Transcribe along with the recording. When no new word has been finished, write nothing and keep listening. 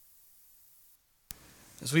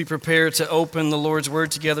As we prepare to open the Lord's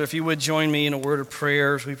Word together, if you would join me in a word of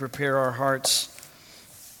prayer as we prepare our hearts.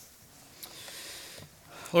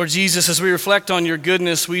 Lord Jesus, as we reflect on your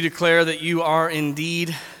goodness, we declare that you are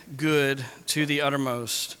indeed good to the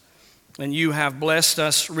uttermost. And you have blessed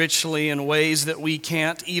us richly in ways that we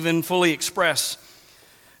can't even fully express.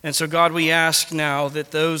 And so, God, we ask now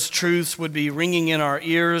that those truths would be ringing in our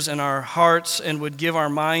ears and our hearts and would give our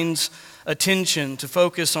minds attention to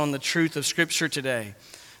focus on the truth of Scripture today.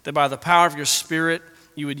 That by the power of your Spirit,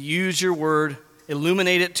 you would use your word,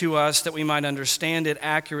 illuminate it to us that we might understand it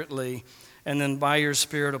accurately, and then by your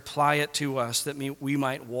Spirit apply it to us that we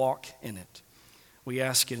might walk in it. We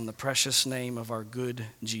ask it in the precious name of our good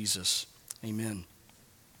Jesus. Amen.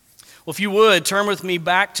 Well, if you would, turn with me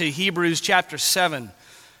back to Hebrews chapter 7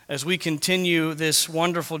 as we continue this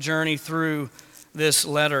wonderful journey through this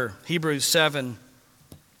letter. Hebrews 7.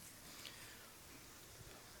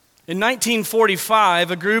 In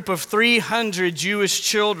 1945, a group of 300 Jewish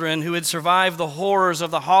children who had survived the horrors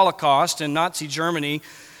of the Holocaust in Nazi Germany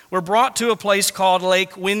were brought to a place called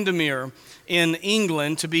Lake Windermere in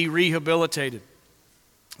England to be rehabilitated.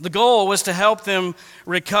 The goal was to help them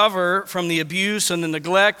recover from the abuse and the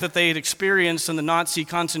neglect that they had experienced in the Nazi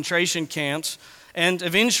concentration camps and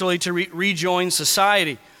eventually to rejoin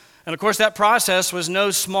society. And of course, that process was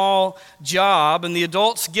no small job, and the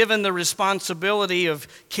adults given the responsibility of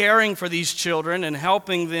caring for these children and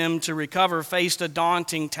helping them to recover faced a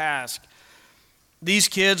daunting task. These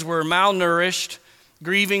kids were malnourished,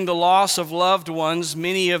 grieving the loss of loved ones.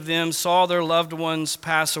 Many of them saw their loved ones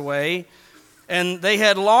pass away, and they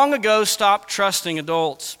had long ago stopped trusting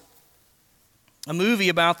adults. A movie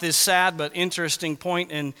about this sad but interesting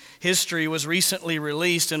point in history was recently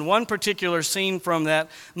released, and one particular scene from that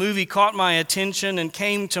movie caught my attention and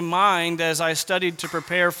came to mind as I studied to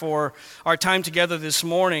prepare for our time together this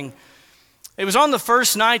morning. It was on the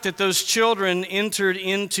first night that those children entered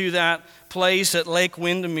into that place at Lake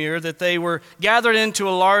Windermere that they were gathered into a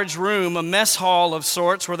large room, a mess hall of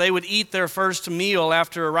sorts, where they would eat their first meal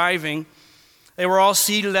after arriving. They were all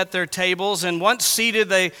seated at their tables, and once seated,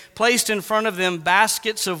 they placed in front of them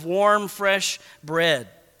baskets of warm, fresh bread.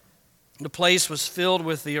 The place was filled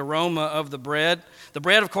with the aroma of the bread. The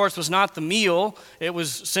bread, of course, was not the meal. It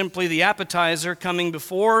was simply the appetizer coming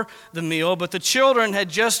before the meal, but the children had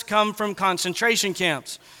just come from concentration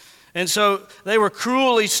camps. And so they were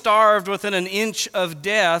cruelly starved within an inch of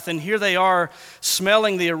death, and here they are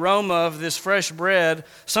smelling the aroma of this fresh bread,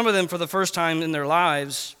 some of them for the first time in their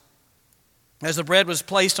lives. As the bread was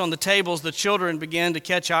placed on the tables, the children began to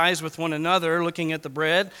catch eyes with one another, looking at the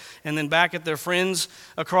bread and then back at their friends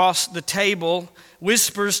across the table.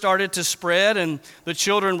 Whispers started to spread, and the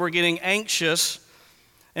children were getting anxious.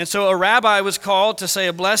 And so a rabbi was called to say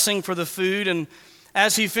a blessing for the food, and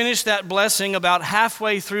as he finished that blessing, about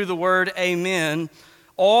halfway through the word amen,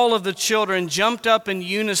 all of the children jumped up in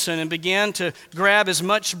unison and began to grab as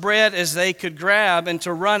much bread as they could grab and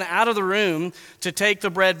to run out of the room to take the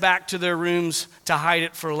bread back to their rooms to hide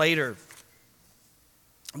it for later.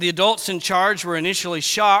 The adults in charge were initially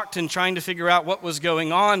shocked and trying to figure out what was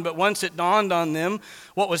going on, but once it dawned on them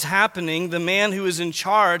what was happening, the man who was in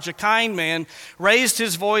charge, a kind man, raised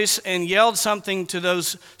his voice and yelled something to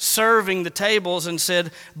those serving the tables and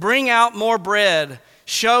said, "Bring out more bread.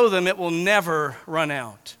 Show them it will never run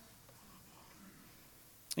out."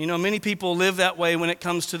 You know, many people live that way when it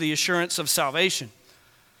comes to the assurance of salvation.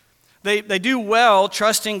 They do well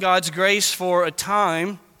trusting God's grace for a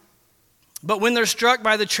time, but when they're struck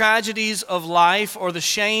by the tragedies of life or the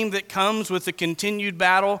shame that comes with the continued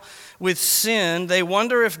battle with sin, they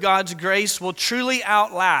wonder if God's grace will truly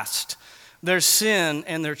outlast their sin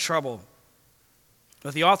and their trouble.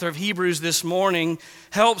 But the author of Hebrews this morning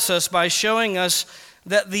helps us by showing us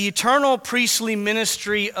that the eternal priestly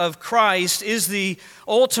ministry of Christ is the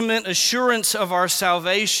ultimate assurance of our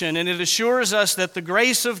salvation, and it assures us that the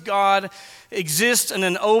grace of God exists in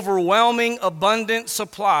an overwhelming, abundant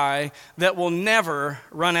supply that will never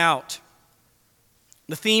run out.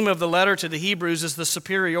 The theme of the letter to the Hebrews is the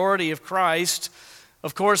superiority of Christ.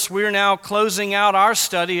 Of course, we're now closing out our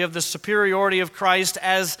study of the superiority of Christ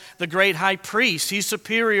as the great high priest. He's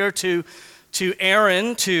superior to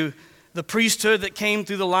Aaron, to the priesthood that came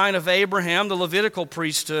through the line of Abraham, the Levitical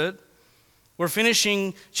priesthood. We're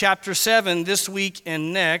finishing chapter 7 this week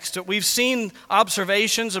and next. We've seen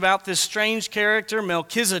observations about this strange character,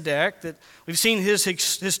 Melchizedek, that we've seen his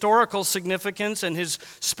historical significance and his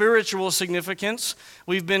spiritual significance.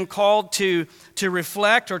 We've been called to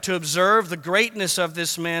reflect or to observe the greatness of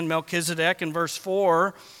this man, Melchizedek, in verse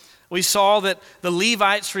 4 We saw that the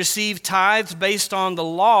Levites received tithes based on the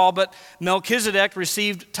law, but Melchizedek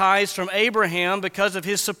received tithes from Abraham because of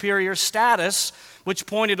his superior status, which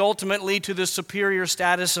pointed ultimately to the superior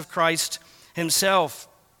status of Christ himself.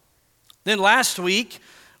 Then last week,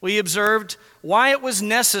 we observed why it was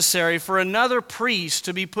necessary for another priest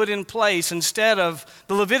to be put in place instead of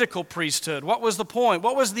the Levitical priesthood. What was the point?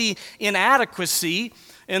 What was the inadequacy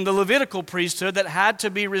in the Levitical priesthood that had to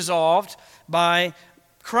be resolved by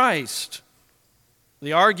Christ?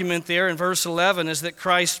 The argument there in verse 11 is that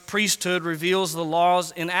Christ's priesthood reveals the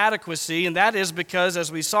law's inadequacy, and that is because,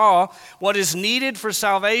 as we saw, what is needed for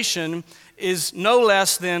salvation is no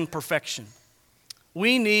less than perfection.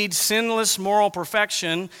 We need sinless moral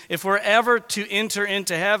perfection if we're ever to enter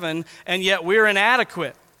into heaven, and yet we're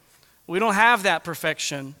inadequate. We don't have that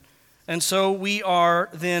perfection. And so we are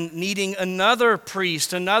then needing another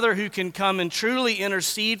priest, another who can come and truly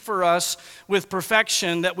intercede for us with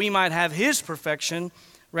perfection, that we might have his perfection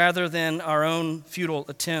rather than our own futile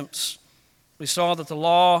attempts. We saw that the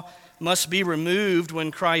law must be removed when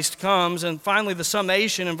Christ comes. And finally, the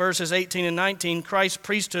summation in verses 18 and 19, Christ's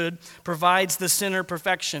priesthood provides the sinner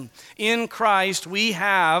perfection. In Christ, we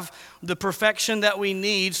have the perfection that we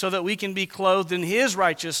need so that we can be clothed in his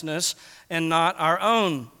righteousness and not our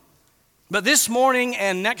own. But this morning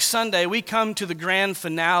and next Sunday, we come to the grand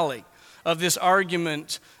finale of this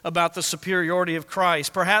argument about the superiority of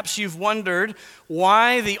Christ. Perhaps you've wondered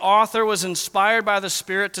why the author was inspired by the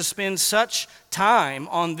Spirit to spend such time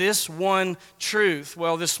on this one truth.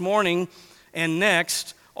 Well, this morning and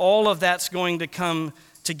next, all of that's going to come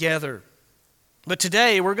together. But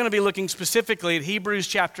today, we're going to be looking specifically at Hebrews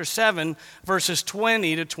chapter 7, verses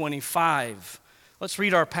 20 to 25. Let's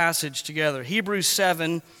read our passage together. Hebrews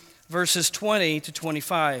 7, verses 20 to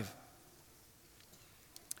 25.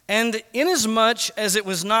 And inasmuch as it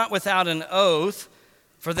was not without an oath,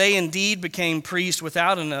 for they indeed became priests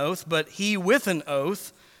without an oath, but he with an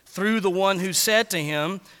oath, through the one who said to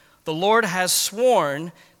him, the Lord has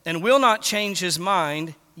sworn and will not change his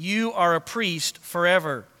mind, you are a priest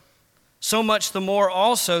forever. So much the more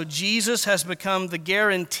also Jesus has become the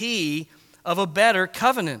guarantee of a better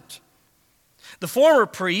covenant. The former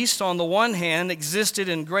priests, on the one hand, existed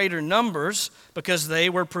in greater numbers because they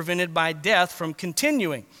were prevented by death from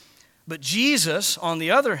continuing. But Jesus, on the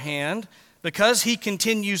other hand, because he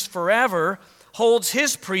continues forever, holds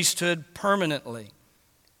his priesthood permanently.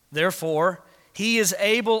 Therefore, he is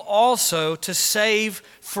able also to save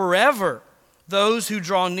forever those who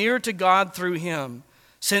draw near to God through him,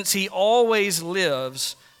 since he always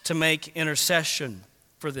lives to make intercession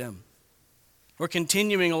for them. We're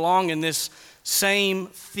continuing along in this same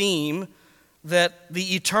theme that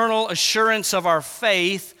the eternal assurance of our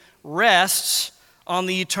faith rests on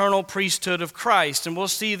the eternal priesthood of Christ. And we'll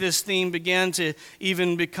see this theme begin to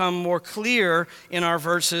even become more clear in our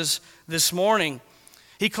verses this morning.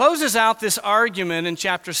 He closes out this argument in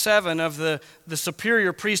chapter 7 of the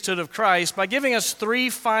superior priesthood of Christ by giving us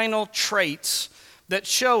three final traits that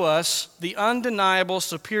show us the undeniable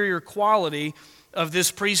superior quality of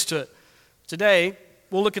this priesthood. Today,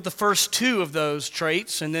 we'll look at the first two of those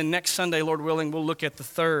traits, and then next Sunday, Lord willing, we'll look at the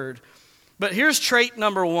third. But here's trait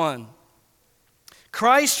number one.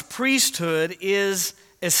 Christ's priesthood is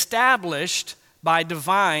established by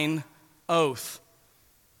divine oath.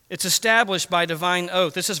 It's established by divine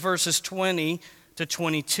oath. This is verses 20 to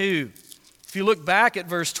 22. If you look back at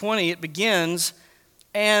verse 20, it begins,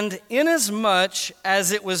 and inasmuch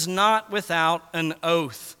as it was not without an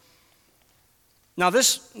oath. Now,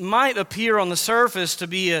 this might appear on the surface to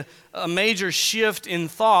be a major shift in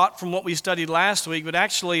thought from what we studied last week, but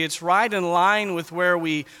actually it's right in line with where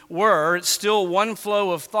we were. It's still one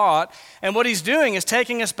flow of thought. And what he's doing is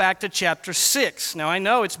taking us back to chapter 6. Now, I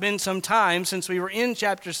know it's been some time since we were in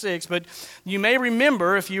chapter 6, but you may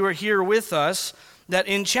remember, if you were here with us, that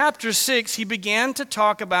in chapter 6, he began to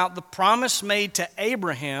talk about the promise made to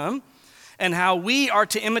Abraham and how we are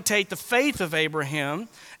to imitate the faith of Abraham.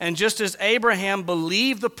 And just as Abraham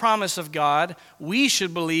believed the promise of God, we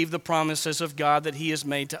should believe the promises of God that he has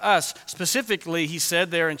made to us. Specifically, he said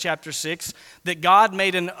there in chapter 6 that God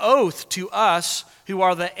made an oath to us who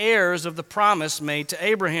are the heirs of the promise made to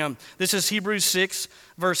Abraham. This is Hebrews 6,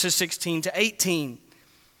 verses 16 to 18.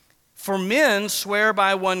 For men swear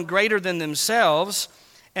by one greater than themselves,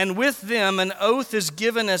 and with them an oath is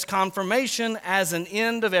given as confirmation as an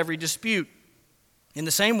end of every dispute. In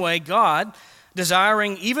the same way, God,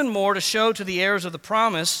 desiring even more to show to the heirs of the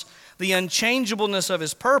promise the unchangeableness of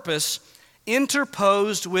his purpose,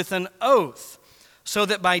 interposed with an oath, so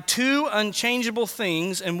that by two unchangeable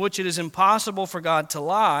things in which it is impossible for God to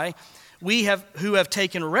lie, we who have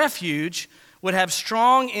taken refuge would have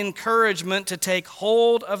strong encouragement to take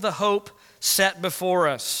hold of the hope set before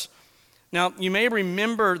us. Now, you may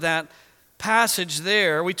remember that passage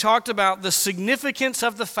there. We talked about the significance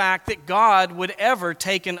of the fact that God would ever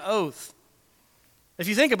take an oath. If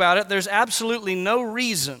you think about it, there's absolutely no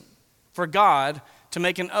reason for God to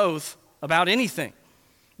make an oath about anything,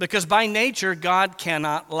 because by nature, God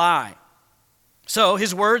cannot lie. So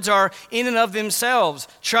his words are in and of themselves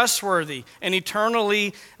trustworthy and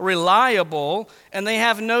eternally reliable, and they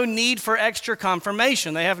have no need for extra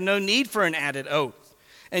confirmation. They have no need for an added oath.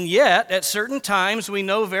 And yet, at certain times, we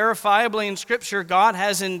know verifiably in Scripture, God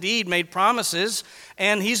has indeed made promises,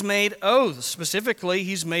 and he's made oaths. Specifically,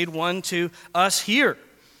 he's made one to us here.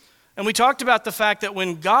 And we talked about the fact that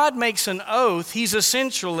when God makes an oath, he's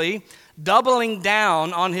essentially doubling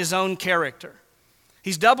down on his own character.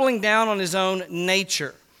 He's doubling down on his own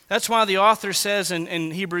nature. That's why the author says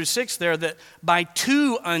in Hebrews 6 there that by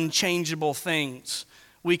two unchangeable things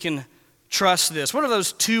we can trust this. What are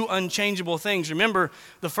those two unchangeable things? Remember,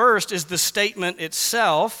 the first is the statement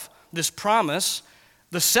itself, this promise.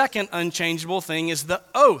 The second unchangeable thing is the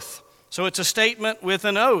oath. So it's a statement with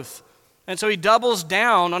an oath. And so he doubles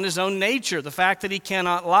down on his own nature. The fact that he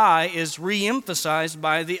cannot lie is re-emphasized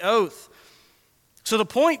by the oath. So the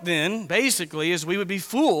point then, basically, is we would be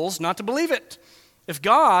fools not to believe it. If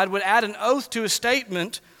God would add an oath to a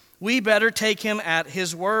statement, we better take him at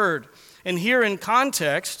his word. And here in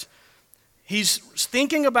context, he's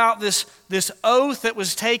thinking about this oath that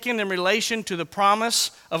was taken in relation to the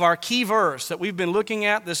promise of our key verse that we've been looking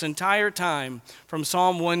at this entire time from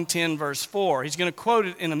Psalm 110, verse 4. He's going to quote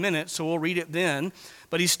it in a minute, so we'll read it then.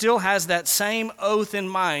 But he still has that same oath in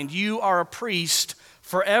mind. You are a priest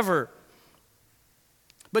forever.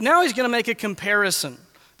 But now he's going to make a comparison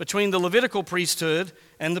between the Levitical priesthood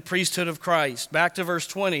and the priesthood of Christ. Back to verse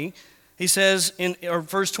 20. He says, or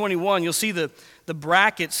verse 21, you'll see the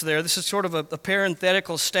brackets there. This is sort of a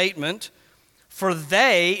parenthetical statement. For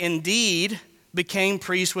they indeed became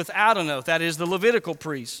priests without an oath. That is the Levitical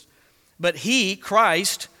priest. But he,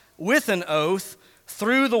 Christ, with an oath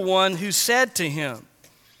through the one who said to him.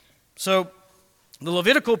 So the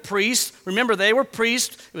Levitical priests, remember they were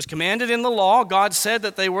priests. It was commanded in the law. God said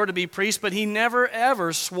that they were to be priests, but he never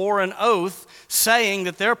ever swore an oath saying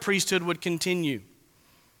that their priesthood would continue.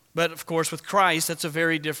 But of course with Christ, that's a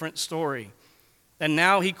very different story. And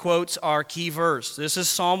now he quotes our key verse. This is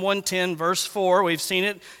Psalm 110, verse 4. We've seen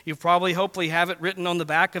it. You probably, hopefully have it written on the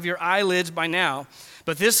back of your eyelids by now.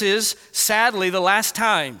 But this is, sadly, the last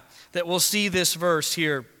time that we'll see this verse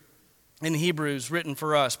here in Hebrews written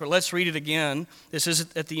for us. But let's read it again. This is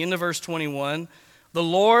at the end of verse 21. The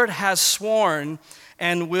Lord has sworn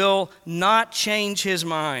and will not change his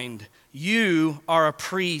mind. You are a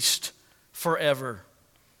priest forever.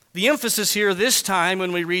 The emphasis here this time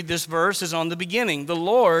when we read this verse is on the beginning. The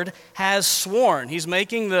Lord has sworn. He's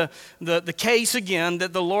making the case again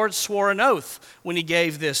that the Lord swore an oath when he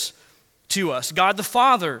gave this to us. God the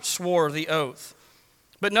Father swore the oath.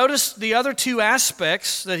 But notice the other two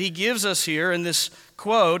aspects that he gives us here in this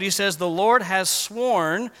quote. He says the Lord has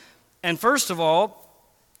sworn, and first of all,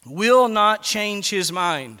 will not change his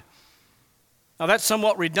mind. Now that's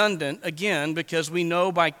somewhat redundant, again, because we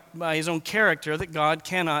know by his own character that God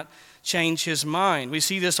cannot change his mind. We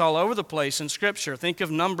see this all over the place in Scripture. Think of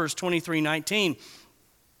Numbers 23:19.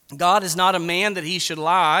 God is not a man that he should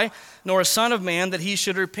lie, nor a son of man that he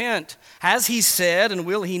should repent. Has he said, and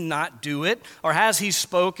will he not do it? Or has he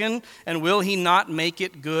spoken, and will he not make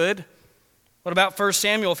it good? What about 1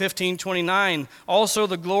 Samuel 15:29? Also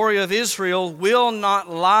the glory of Israel will not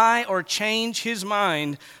lie or change his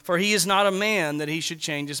mind, for he is not a man that he should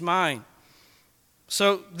change his mind.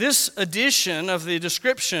 So this addition of the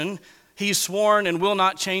description, he's sworn and will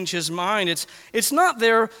not change his mind, it's not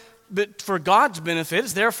there but for God's benefit,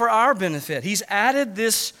 it's there for our benefit. He's added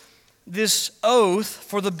this oath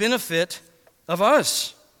for the benefit of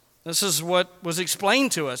us. This is what was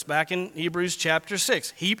explained to us back in Hebrews chapter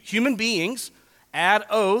 6. Human beings add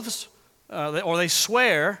oaths, or they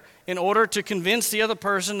swear, in order to convince the other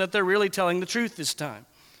person that they're really telling the truth this time.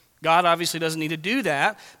 God obviously doesn't need to do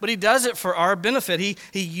that, but he does it for our benefit. He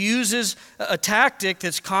uses a tactic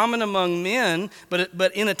that's common among men,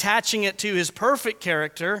 but in attaching it to his perfect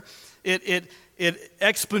character, it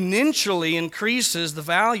exponentially increases the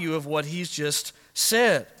value of what he's just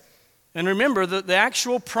said. And remember, the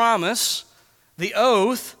actual promise, the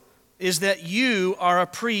oath, is that you are a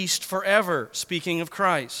priest forever, speaking of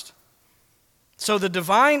Christ. So the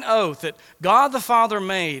divine oath that God the Father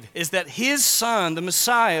made is that his Son, the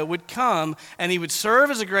Messiah, would come and he would serve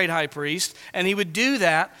as a great high priest, and he would do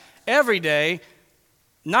that every day,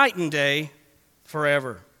 night and day,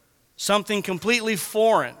 forever. something completely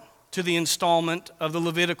foreign to the installment of the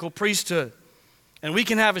Levitical priesthood. And we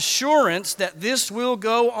can have assurance that this will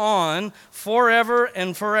go on forever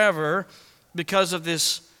and forever because of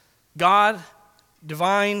this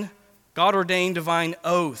God-ordained divine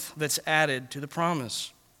oath that's added to the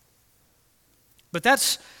promise. But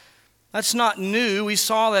that's not new. We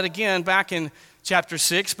saw that again back in chapter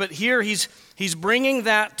 6, but here he's bringing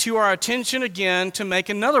that to our attention again to make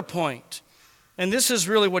another point. And this is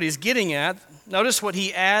really what he's getting at. Notice what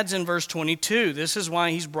he adds in verse 22. This is why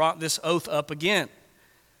he's brought this oath up again.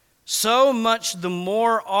 So much the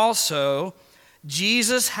more also,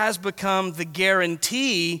 Jesus has become the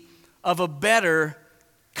guarantee of a better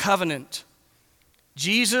covenant.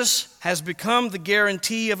 Jesus has become the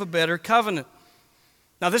guarantee of a better covenant.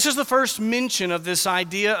 Now, this is the first mention of this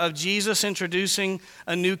idea of Jesus introducing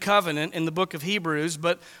a new covenant in the book of Hebrews,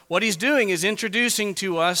 but what he's doing is introducing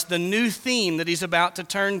to us the new theme that he's about to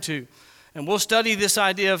turn to. And we'll study this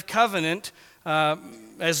idea of covenant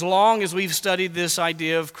as long as we've studied this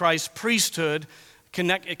idea of Christ's priesthood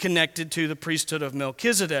connected to the priesthood of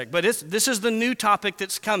Melchizedek. But this is the new topic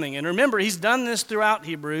that's coming. And remember, he's done this throughout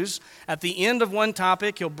Hebrews. At the end of one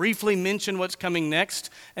topic, he'll briefly mention what's coming next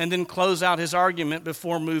and then close out his argument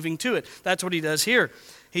before moving to it. That's what he does here.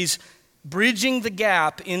 He's bridging the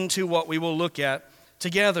gap into what we will look at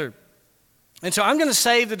together. And so I'm going to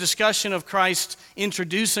save the discussion of Christ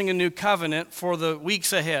introducing a new covenant for the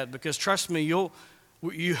weeks ahead, because trust me, you'll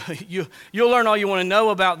learn all you want to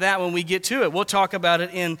know about that when we get to it. We'll talk about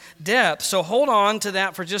it in depth. So hold on to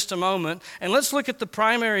that for just a moment, and let's look at the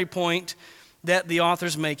primary point that the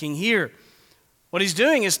author's making here. What he's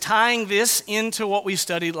doing is tying this into what we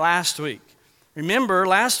studied last week. Remember,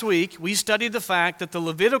 last week we studied the fact that the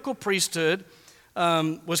Levitical priesthood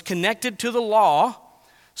was connected to the law.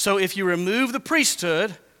 So if you remove the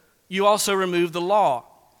priesthood, you also remove the law.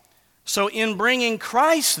 So in bringing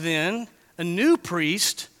Christ then, a new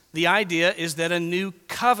priest, the idea is that a new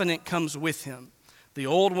covenant comes with him. The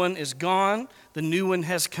old one is gone, the new one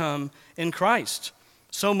has come in Christ.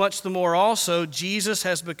 So much the more also, Jesus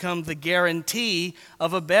has become the guarantee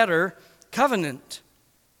of a better covenant.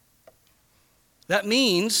 That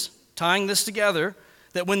means, tying this together,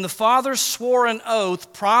 that when the Father swore an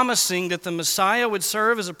oath promising that the Messiah would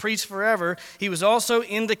serve as a priest forever, he was also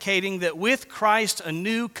indicating that with Christ a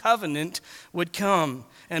new covenant would come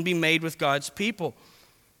and be made with God's people.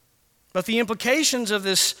 But the implications of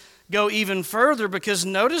this go even further, because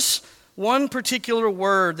notice one particular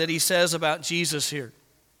word that he says about Jesus here.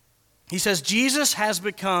 He says Jesus has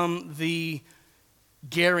become the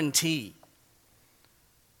guarantee.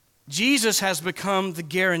 Jesus has become the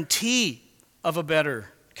guarantee of a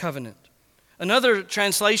better covenant. Another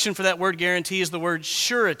translation for that word guarantee is the word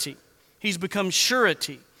surety. He's become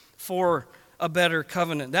surety for a better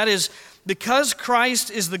covenant. That is, because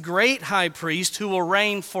Christ is the great high priest who will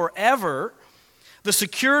reign forever, the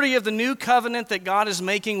security of the new covenant that God is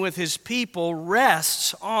making with his people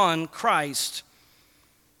rests on Christ.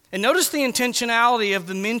 And notice the intentionality of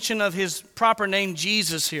the mention of his proper name,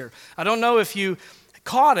 Jesus, here. I don't know if you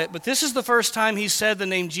caught it, but this is the first time he's said the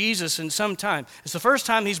name Jesus in some time. It's the first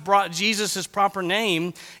time he's brought Jesus' proper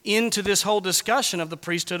name into this whole discussion of the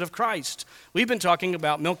priesthood of Christ. We've been talking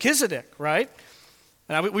about Melchizedek, right?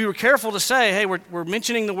 And we were careful to say, hey, we're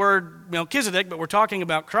mentioning the word Melchizedek, but we're talking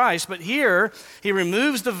about Christ. But here, he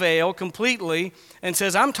removes the veil completely and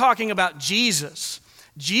says, I'm talking about Jesus.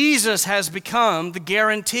 Jesus has become the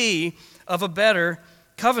guarantee of a better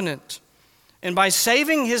covenant. And by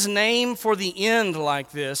saving his name for the end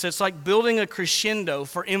like this, it's like building a crescendo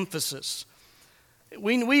for emphasis.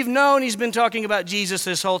 We've known he's been talking about Jesus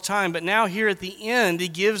this whole time, but now here at the end, he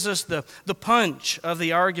gives us the punch of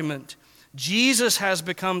the argument. Jesus has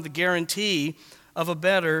become the guarantee of a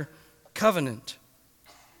better covenant.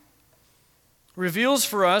 Reveals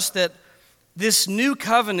for us that this new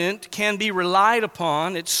covenant can be relied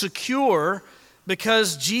upon. It's secure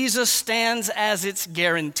because Jesus stands as its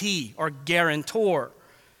guarantee or guarantor.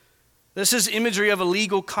 This is imagery of a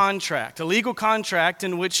legal contract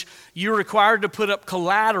in which you're required to put up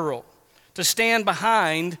collateral to stand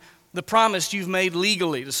behind the promise you've made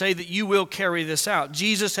legally, to say that you will carry this out.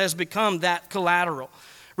 Jesus has become that collateral.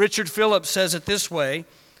 Richard Phillips says it this way: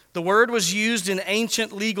 the word was used in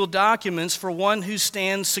ancient legal documents for one who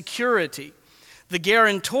stands security. The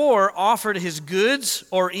guarantor offered his goods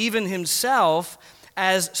or even himself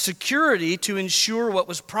as security to ensure what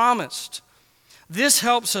was promised. This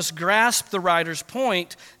helps us grasp the writer's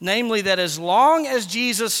point, namely that as long as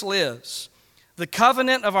Jesus lives, the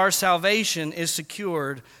covenant of our salvation is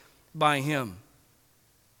secured by him.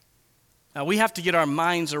 Now we have to get our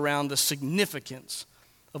minds around the significance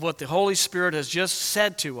of what the Holy Spirit has just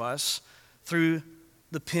said to us through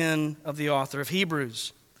the pen of the author of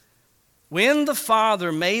Hebrews. When the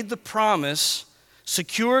Father made the promise,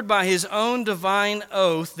 secured by his own divine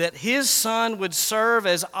oath, that his Son would serve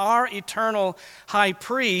as our eternal high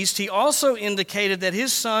priest, he also indicated that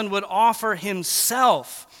his Son would offer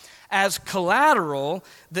himself as collateral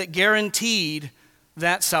that guaranteed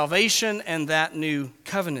that salvation and that new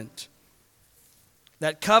covenant.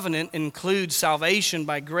 That covenant includes salvation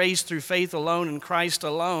by grace through faith alone in Christ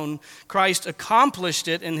alone. Christ accomplished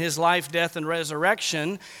it in his life, death, and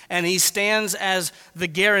resurrection, and he stands as the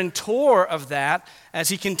guarantor of that as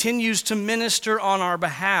he continues to minister on our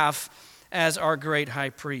behalf as our great high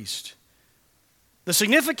priest. The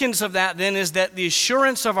significance of that then is that the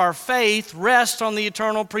assurance of our faith rests on the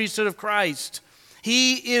eternal priesthood of Christ.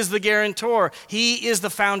 He is the guarantor. He is the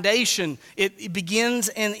foundation. It begins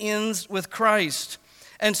and ends with Christ.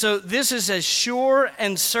 And so this is as sure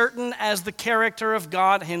and certain as the character of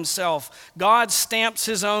God himself. God stamps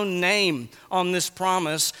his own name on this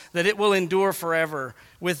promise that it will endure forever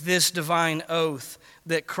with this divine oath,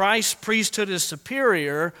 that Christ's priesthood is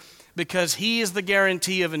superior because he is the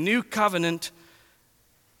guarantee of a new covenant,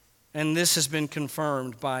 and this has been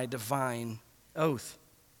confirmed by divine oath.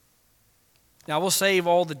 Now, we'll save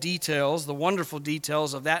all the details, the wonderful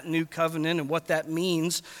details of that new covenant and what that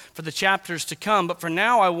means for the chapters to come. But for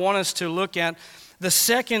now, I want us to look at the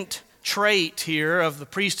second trait here of the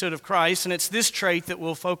priesthood of Christ, and it's this trait that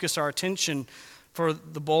will focus our attention for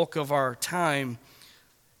the bulk of our time.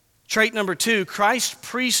 Trait number 2, Christ's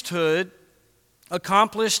priesthood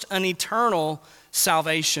accomplished an eternal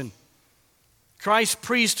salvation. Christ's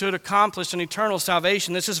priesthood accomplished an eternal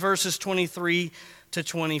salvation. This is verses 23 to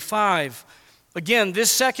 25. Again, this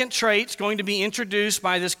second trait is going to be introduced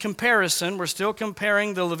by this comparison. We're still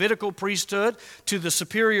comparing the Levitical priesthood to the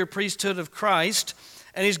superior priesthood of Christ.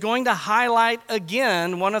 And he's going to highlight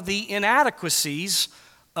again one of the inadequacies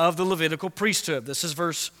of the Levitical priesthood. This is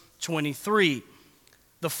verse 23.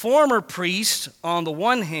 The former priests, on the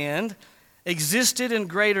one hand, existed in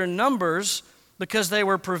greater numbers because they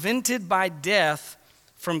were prevented by death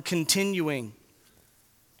from continuing.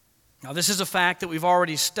 Now, this is a fact that we've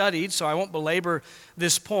already studied, so I won't belabor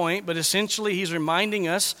this point, but essentially he's reminding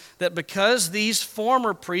us that because these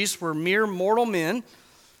former priests were mere mortal men,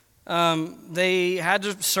 they had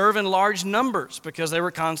to serve in large numbers because they were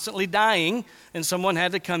constantly dying, and someone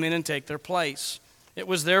had to come in and take their place. It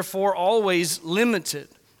was therefore always limited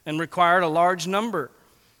and required a large number,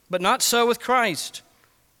 but not so with Christ.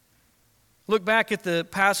 Look back at the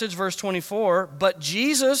passage, verse 24. But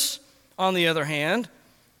Jesus, on the other hand,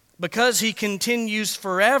 because he continues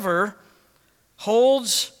forever,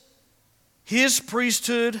 holds his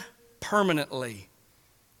priesthood permanently.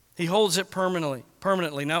 He holds it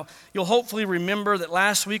permanently. Now, you'll hopefully remember that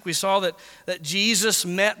last week we saw that Jesus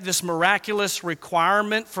met this miraculous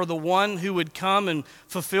requirement for the one who would come and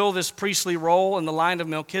fulfill this priestly role in the line of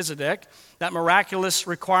Melchizedek. That miraculous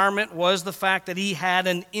requirement was the fact that he had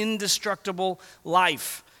an indestructible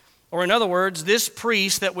life. Or in other words, this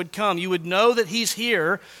priest that would come, you would know that he's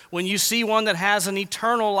here when you see one that has an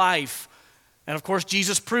eternal life. And of course,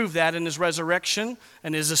 Jesus proved that in his resurrection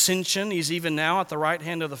and his ascension. He's even now at the right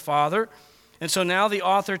hand of the Father. And so now the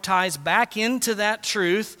author ties back into that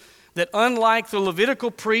truth that unlike the Levitical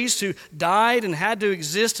priests who died and had to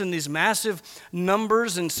exist in these massive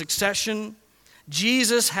numbers in succession,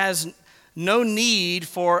 Jesus has no need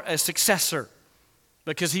for a successor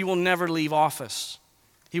because he will never leave office.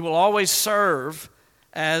 He will always serve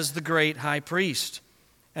as the great high priest.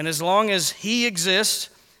 And as long as he exists,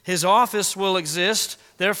 his office will exist.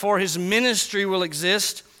 Therefore, his ministry will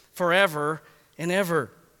exist forever and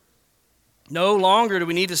ever. No longer do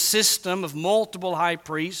we need a system of multiple high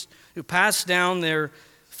priests who pass down their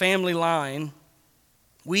family line.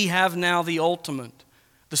 We have now the ultimate,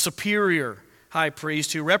 the superior high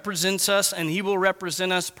priest who represents us, and he will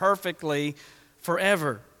represent us perfectly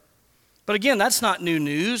forever. But again, that's not new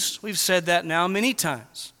news. We've said that now many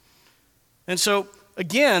times. And so,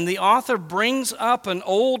 again, the author brings up an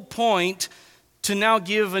old point to now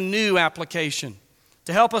give a new application,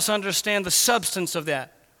 to help us understand the substance of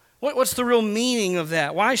that. What's the real meaning of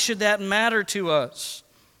that? Why should that matter to us?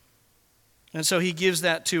 And so he gives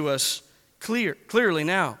that to us clearly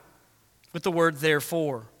now with the word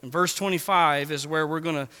therefore. And verse 25 is where we're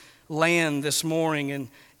going to land this morning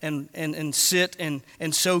and sit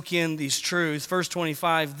and soak in these truths. Verse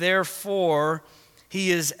 25, therefore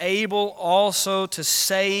he is able also to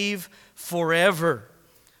save forever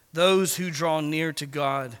those who draw near to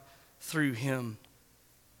God through him.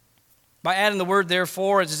 By adding the word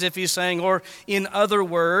therefore, it's as if he's saying, or in other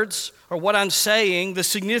words, or what I'm saying, the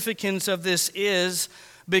significance of this is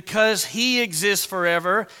because he exists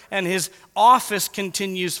forever and his office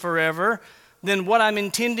continues forever, then what I'm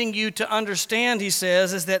intending you to understand, he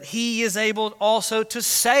says, is that he is able also to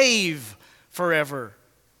save forever.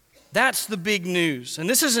 That's the big news. And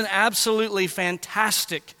this is an absolutely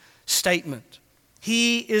fantastic statement.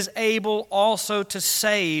 He is able also to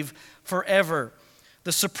save forever.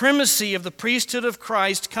 The supremacy of the priesthood of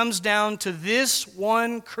Christ comes down to this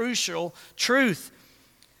one crucial truth.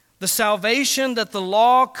 The salvation that the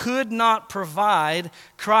law could not provide,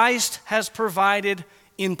 Christ has provided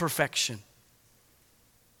in perfection.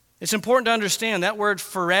 It's important to understand that word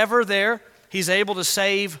forever there, he's able to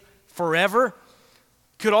save forever,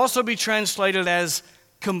 could also be translated as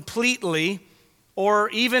completely or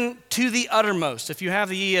even to the uttermost. If you have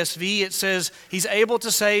the ESV, it says he's able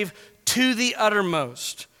to save to the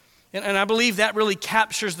uttermost. And I believe that really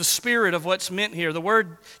captures the spirit of what's meant here. The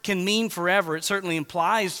word can mean forever. It certainly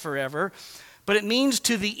implies forever. But it means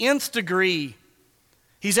to the nth degree.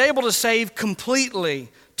 He's able to save completely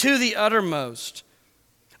to the uttermost.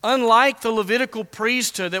 Unlike the Levitical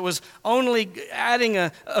priesthood that was only adding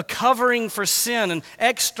a covering for sin, an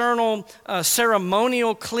external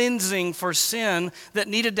ceremonial cleansing for sin that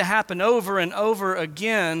needed to happen over and over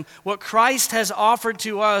again, what Christ has offered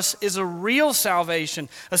to us is a real salvation,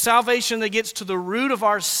 a salvation that gets to the root of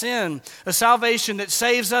our sin, a salvation that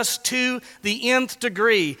saves us to the nth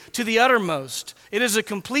degree, to the uttermost. It is a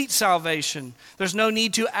complete salvation. There's no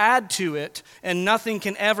need to add to it, and nothing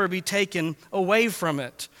can ever be taken away from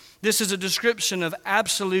it. This is a description of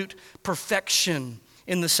absolute perfection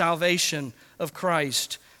in the salvation of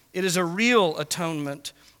Christ. It is a real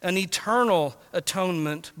atonement, an eternal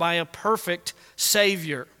atonement by a perfect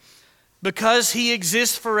Savior. Because he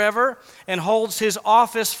exists forever and holds his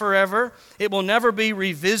office forever, it will never be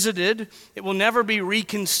revisited, it will never be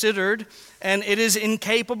reconsidered, and it is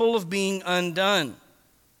incapable of being undone.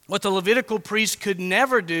 What the Levitical priest could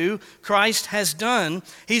never do, Christ has done.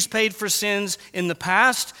 He's paid for sins in the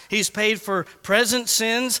past. He's paid for present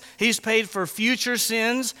sins. He's paid for future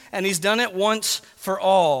sins. And he's done it once for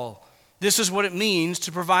all. This is what it means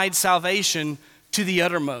to provide salvation to the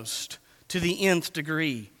uttermost, to the nth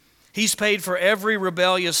degree. He's paid for every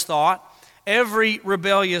rebellious thought, every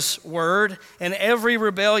rebellious word, and every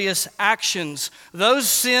rebellious actions. Those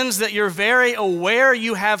sins that you're very aware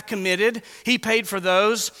you have committed, he paid for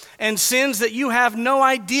those. And sins that you have no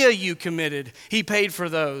idea you committed, he paid for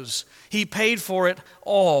those. He paid for it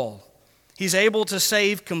all. He's able to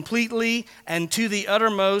save completely and to the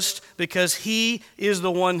uttermost because he is the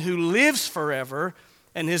one who lives forever,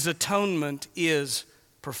 and his atonement is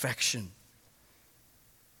perfection.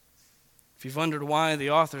 If you've wondered why the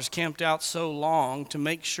authors camped out so long to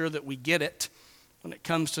make sure that we get it when it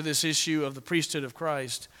comes to this issue of the priesthood of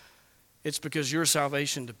Christ, it's because your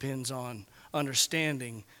salvation depends on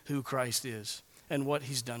understanding who Christ is and what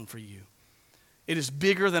he's done for you. It is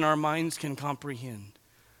bigger than our minds can comprehend.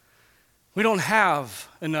 We don't have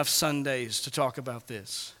enough Sundays to talk about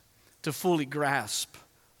this, to fully grasp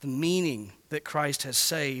the meaning that Christ has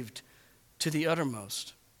saved to the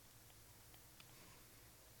uttermost.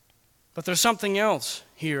 But there's something else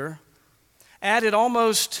here, added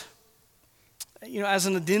almost, as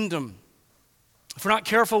an addendum. If we're not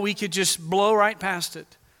careful, we could just blow right past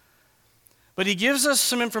it. But he gives us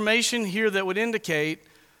some information here that would indicate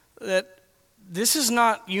that this is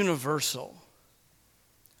not universal.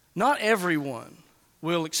 Not everyone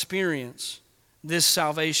will experience this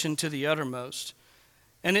salvation to the uttermost.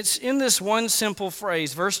 And it's in this one simple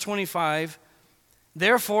phrase, verse 25,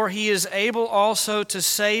 therefore, he is able also to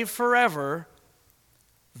save forever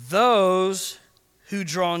those who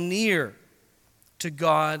draw near to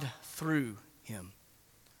God through him.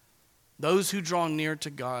 Those who draw near to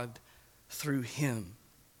God through him.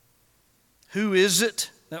 Who is it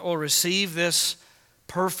that will receive this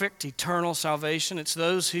perfect, eternal salvation? It's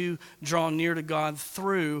those who draw near to God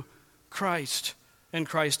through Christ and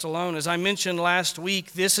Christ alone. As I mentioned last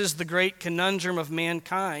week, this is the great conundrum of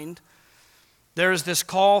mankind. There is this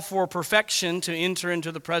call for perfection to enter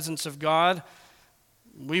into the presence of God.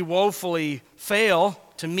 We woefully fail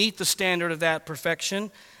to meet the standard of that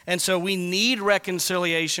perfection. And so we need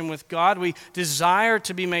reconciliation with God. We desire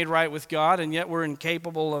to be made right with God, and yet we're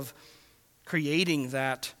incapable of creating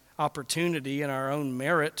that opportunity in our own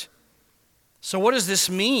merit. So what does this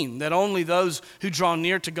mean? That only those who draw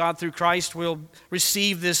near to God through Christ will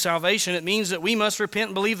receive this salvation? It means that we must repent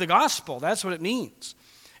and believe the gospel. That's what it means.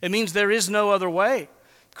 It means there is no other way.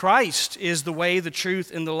 Christ is the way, the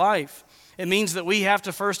truth, and the life. It means that we have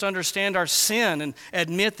to first understand our sin and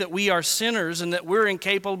admit that we are sinners and that we're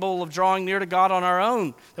incapable of drawing near to God on our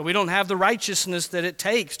own, that we don't have the righteousness that it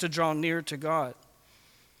takes to draw near to God.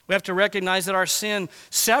 We have to recognize that our sin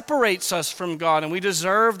separates us from God and we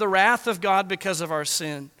deserve the wrath of God because of our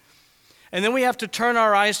sin. And then we have to turn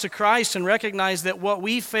our eyes to Christ and recognize that what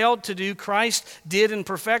we failed to do, Christ did in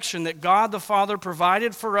perfection, that God the Father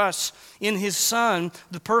provided for us in His Son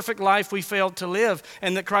the perfect life we failed to live,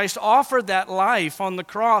 and that Christ offered that life on the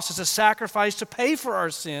cross as a sacrifice to pay for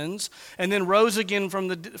our sins, and then rose again from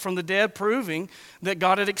the dead, proving that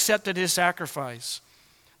God had accepted His sacrifice.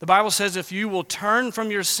 The Bible says if you will turn from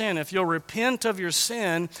your sin, if you'll repent of your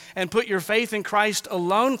sin and put your faith in Christ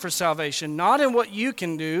alone for salvation, not in what you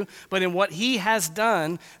can do, but in what He has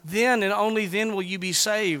done, then and only then will you be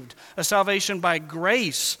saved. A salvation by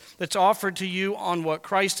grace that's offered to you on what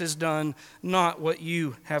Christ has done, not what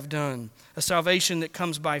you have done. A salvation that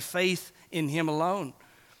comes by faith in Him alone.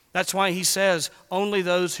 That's why He says, only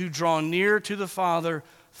those who draw near to the Father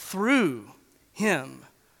through Him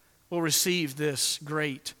will receive this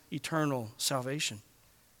great eternal salvation.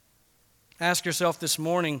 Ask yourself this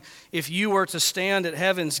morning, if you were to stand at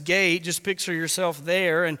heaven's gate, just picture yourself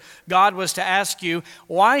there, and God was to ask you,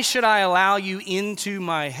 why should I allow you into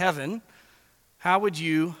my heaven? How would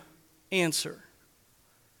you answer?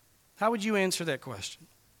 How would you answer that question?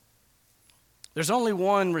 There's only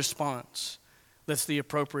one response that's the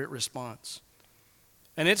appropriate response.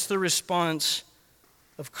 And it's the response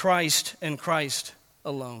of Christ and Christ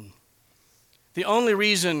alone. The only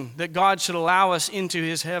reason that God should allow us into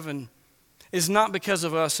His heaven is not because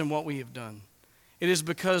of us and what we have done. It is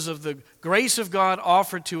because of the grace of God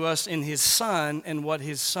offered to us in His Son and what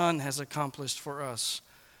His Son has accomplished for us.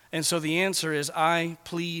 And so the answer is, I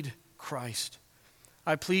plead Christ.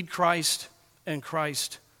 I plead Christ and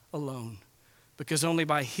Christ alone. Because only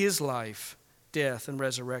by His life, death, and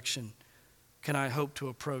resurrection can I hope to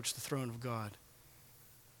approach the throne of God.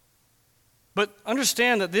 But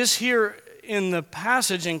understand that this here in the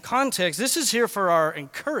passage in context, this is here for our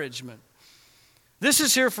encouragement. This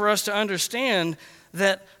is here for us to understand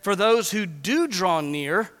that for those who do draw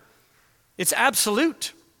near, it's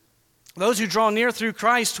absolute. Those who draw near through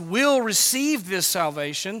Christ will receive this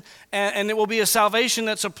salvation, and it will be a salvation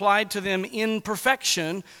that's applied to them in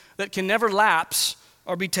perfection that can never lapse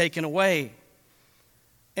or be taken away.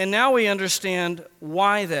 And now we understand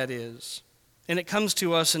why that is. And it comes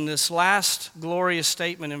to us in this last glorious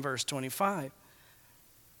statement in verse 25.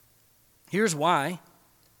 Here's why.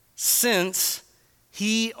 Since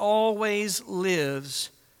He always lives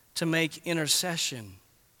to make intercession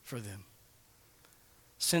for them.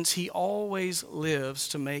 Since He always lives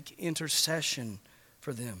to make intercession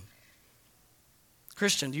for them.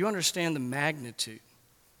 Christian, do you understand the magnitude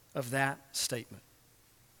of that statement?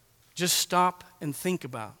 Just stop and think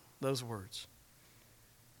about those words.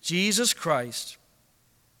 Jesus Christ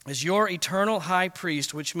is your eternal high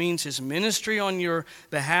priest, which means His ministry on your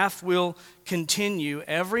behalf will continue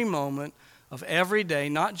every moment of every day,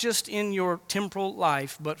 not just in your temporal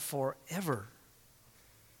life, but forever.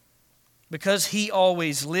 Because He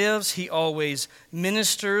always lives, He always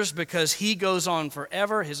ministers, because He goes on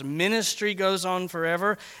forever, His ministry goes on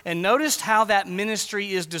forever. And notice how that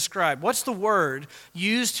ministry is described. What's the word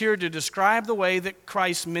used here to describe the way that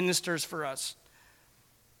Christ ministers for us?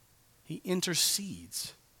 He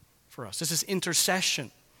intercedes for us. This is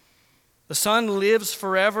intercession. The Son lives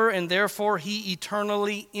forever, and therefore He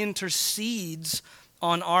eternally intercedes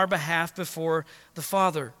on our behalf before the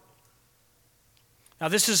Father. Now,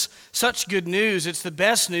 this is such good news. It's the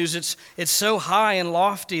best news. It's so high and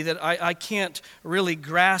lofty that I can't really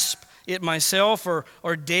grasp it myself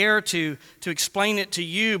or dare to explain it to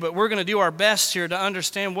you, but we're going to do our best here to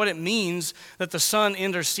understand what it means that the Son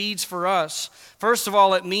intercedes for us. First of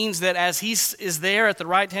all, it means that as He is there at the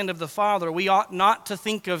right hand of the Father, we ought not to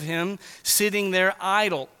think of Him sitting there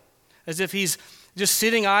idle, as if He's just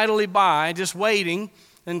sitting idly by, just waiting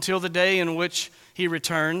until the day in which He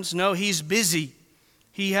returns. No, He's busy.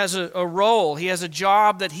 He has a role. He has a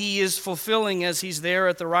job that He is fulfilling as He's there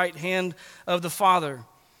at the right hand of the Father.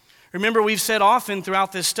 Remember, we've said often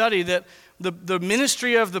throughout this study that the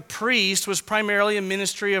ministry of the priest was primarily a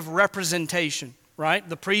ministry of representation, right?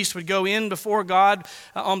 The priest would go in before God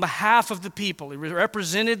on behalf of the people. He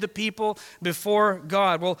represented the people before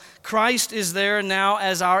God. Well, Christ is there now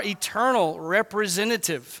as our eternal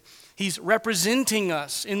representative. He's representing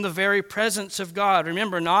us in the very presence of God.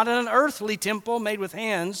 Remember, not in an earthly temple made with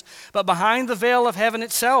hands, but behind the veil of heaven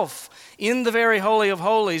itself, in the very Holy of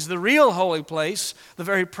Holies, the real holy place, the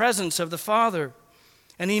very presence of the Father.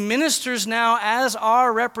 And he ministers now as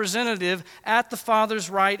our representative at the Father's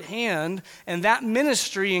right hand, and that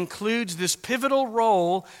ministry includes this pivotal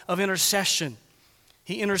role of intercession.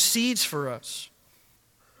 He intercedes for us.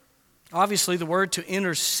 Obviously, the word to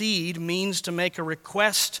intercede means to make a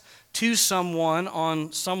request to someone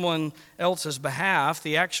on someone else's behalf.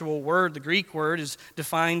 The actual word, the Greek word, is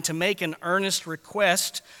defined to make an earnest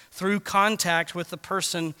request through contact with the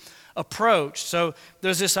person approached. So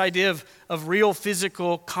there's this idea of real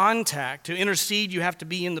physical contact. To intercede, you have to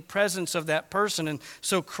be in the presence of that person. And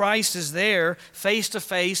so Christ is there, face to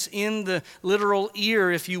face, in the literal ear,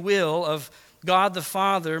 if you will, of God the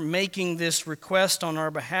Father, making this request on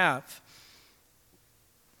our behalf.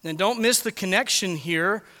 And don't miss the connection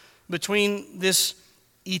here between this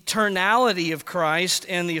eternality of Christ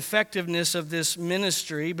and the effectiveness of this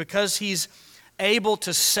ministry. Because he's able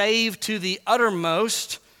to save to the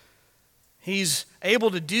uttermost, he's able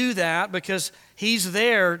to do that because he's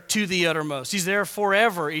there to the uttermost. He's there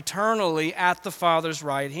forever, eternally at the Father's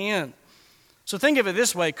right hand. So think of it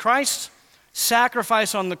this way. Christ's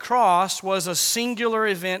sacrifice on the cross was a singular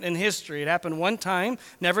event in history. It happened one time,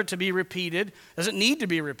 never to be repeated. Doesn't need to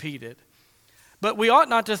be repeated. But we ought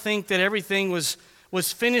not to think that everything was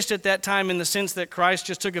finished at that time in the sense that Christ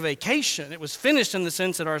just took a vacation. It was finished in the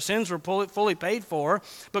sense that our sins were fully paid for.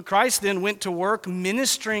 But Christ then went to work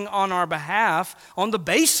ministering on our behalf on the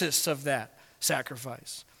basis of that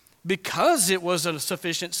sacrifice. Because it was a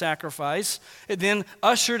sufficient sacrifice, it then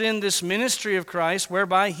ushered in this ministry of Christ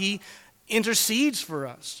whereby he intercedes for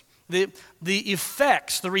us. The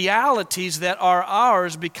effects, the realities that are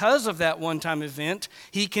ours because of that one-time event,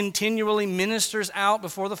 he continually ministers out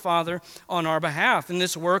before the Father on our behalf in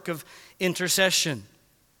this work of intercession.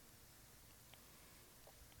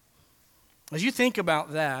 As you think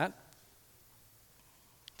about that,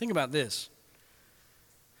 think about this.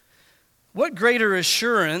 What greater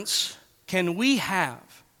assurance can we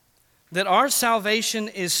have that our salvation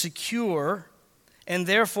is secure, and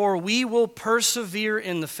therefore we will persevere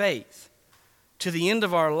in the faith to the end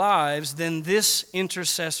of our lives than this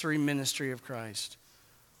intercessory ministry of Christ?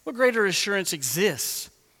 What greater assurance exists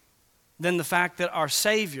than the fact that our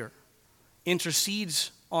Savior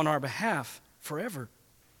intercedes on our behalf forever?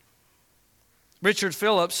 Richard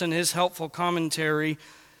Phillips, in his helpful commentary,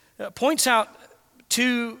 points out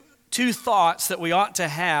two thoughts that we ought to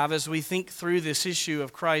have as we think through this issue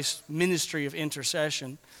of Christ's ministry of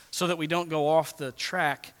intercession, so that we don't go off the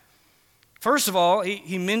track. First of all,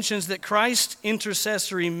 he mentions that Christ's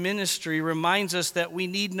intercessory ministry reminds us that we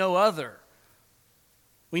need no other.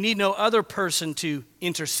 We need no other person to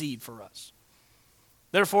intercede for us.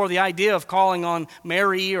 Therefore, the idea of calling on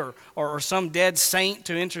Mary or some dead saint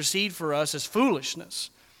to intercede for us is foolishness.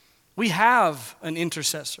 We have an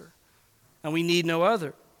intercessor, and we need no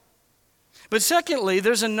other. But secondly,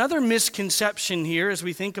 there's another misconception here as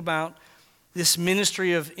we think about this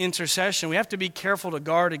ministry of intercession we have to be careful to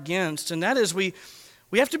guard against, and that is we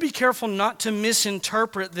have to be careful not to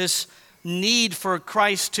misinterpret this need for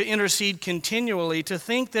Christ to intercede continually, to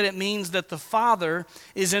think that it means that the Father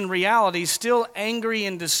is in reality still angry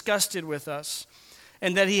and disgusted with us,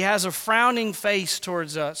 and that he has a frowning face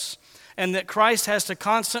towards us, and that Christ has to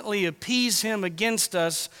constantly appease him against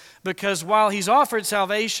us because while he's offered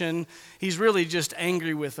salvation, he's really just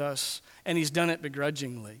angry with us, and he's done it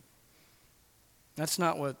begrudgingly. That's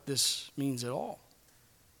not what this means at all.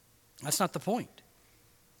 That's not the point.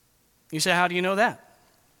 You say, how do you know that?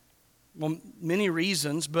 Well, many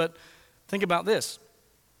reasons, but think about this.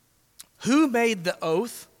 Who made the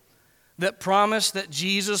oath that promised that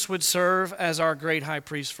Jesus would serve as our great high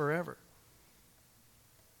priest forever?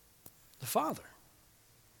 The Father.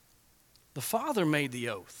 The Father made the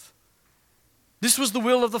oath. This was the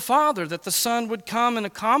will of the Father, that the Son would come and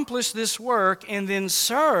accomplish this work and then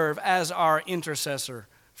serve as our intercessor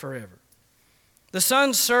forever. The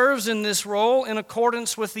Son serves in this role in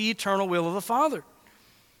accordance with the eternal will of the Father.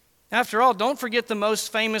 After all, don't forget the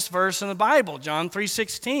most famous verse in the Bible, John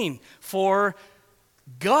 3:16. For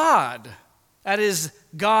God, that is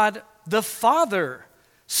God the Father,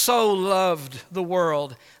 so loved the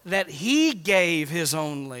world that he gave his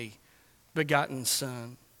only begotten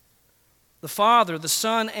Son. The Father, the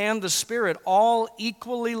Son, and the Spirit all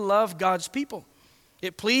equally love God's people.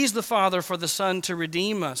 It pleased the Father for the Son to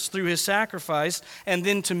redeem us through his sacrifice and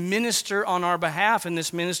then to minister on our behalf in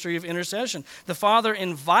this ministry of intercession. The Father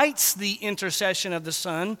invites the intercession of the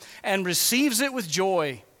Son and receives it with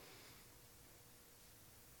joy.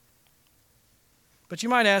 But you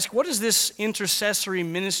might ask, what does this intercessory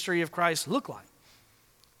ministry of Christ look like?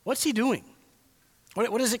 What's he doing?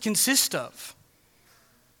 What does it consist of?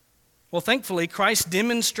 Well, thankfully, Christ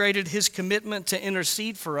demonstrated his commitment to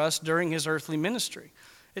intercede for us during his earthly ministry.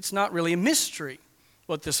 It's not really a mystery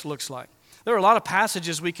what this looks like. There are a lot of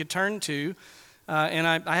passages we could turn to, and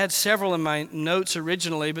I had several in my notes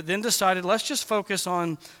originally, but then decided let's just focus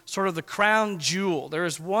on sort of the crown jewel. There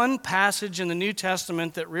is one passage in the New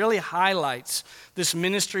Testament that really highlights this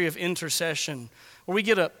ministry of intercession, where we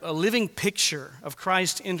get a living picture of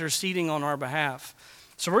Christ interceding on our behalf.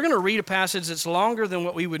 So we're going to read a passage that's longer than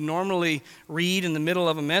what we would normally read in the middle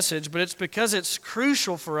of a message, but it's because it's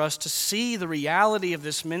crucial for us to see the reality of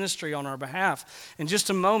this ministry on our behalf. In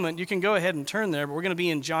just a moment, you can go ahead and turn there, but we're going to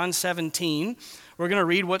be in John 17. We're going to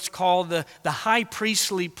read what's called the high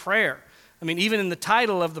priestly prayer. I mean, even in the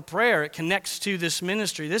title of the prayer, it connects to this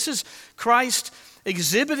ministry. This is Christ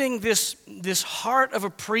exhibiting this heart of a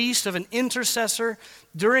priest, of an intercessor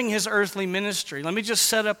during his earthly ministry. Let me just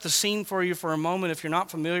set up the scene for you for a moment if you're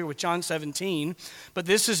not familiar with John 17. But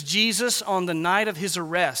this is Jesus on the night of his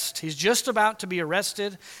arrest. He's just about to be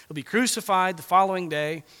arrested. He'll be crucified the following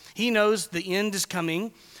day. He knows the end is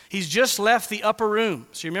coming. He's just left the upper room.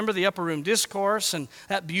 So you remember the upper room discourse and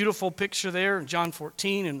that beautiful picture there in John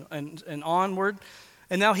 14 and onward.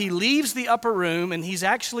 And now he leaves the upper room, and he's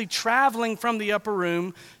actually traveling from the upper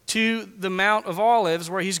room to the Mount of Olives,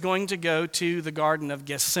 where he's going to go to the Garden of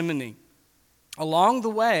Gethsemane. Along the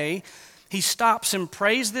way, he stops and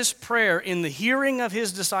prays this prayer in the hearing of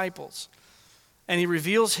his disciples, and he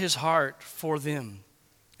reveals his heart for them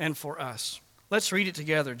and for us. Let's read it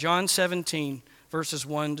together. John 17, verses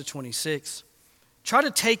 1 to 26. Try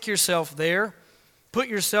to take yourself there. Put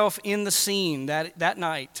yourself in the scene that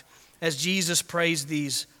night as Jesus prays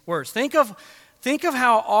these words. Think of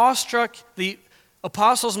how awestruck the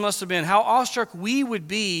apostles must have been, how awestruck we would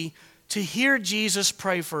be to hear Jesus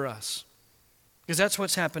pray for us. Because that's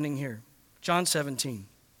what's happening here. John 17.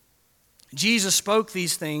 Jesus spoke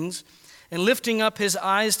these things, and lifting up his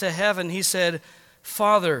eyes to heaven, he said,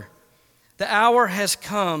 Father, the hour has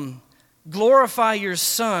come. Glorify your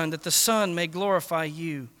Son, that the Son may glorify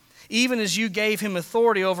you, even as you gave him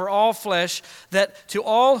authority over all flesh, that to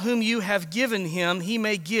all whom you have given him, he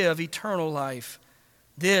may give eternal life.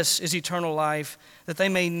 This is eternal life, that they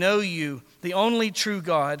may know you, the only true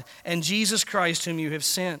God, and Jesus Christ whom you have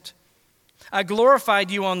sent. I glorified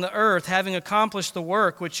you on the earth, having accomplished the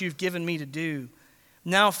work which you've given me to do.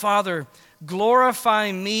 Now, Father,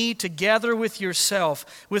 glorify me together with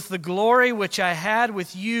yourself, with the glory which I had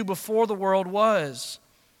with you before the world was.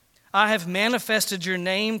 I have manifested your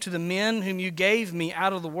name to the men whom you gave me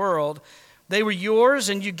out of the world. They were yours,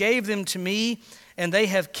 and you gave them to me, and they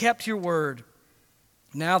have kept your word.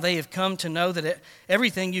 Now they have come to know that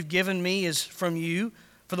everything you've given me is from you.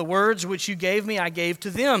 For the words which you gave me, I gave to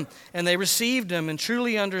them, and they received them, and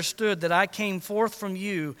truly understood that I came forth from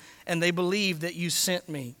you, and they believed that you sent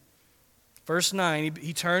me. Verse 9,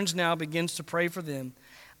 he turns now, begins to pray for them.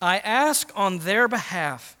 I ask on their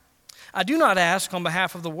behalf. I do not ask on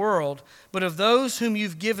behalf of the world, but of those whom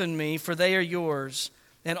you've given me, for they are yours.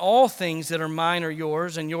 And all things that are mine are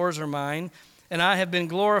yours, and yours are mine, and I have been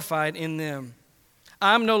glorified in them.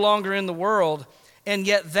 I am no longer in the world, and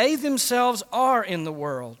yet they themselves are in the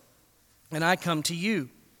world, and I come to you.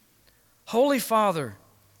 Holy Father,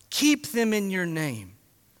 keep them in your name,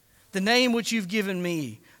 the name which you've given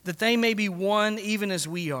me, that they may be one even as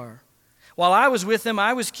we are. While I was with them,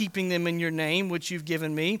 I was keeping them in your name, which you've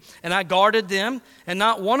given me, and I guarded them, and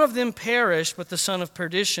not one of them perished, but the son of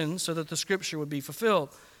perdition, so that the scripture would be fulfilled.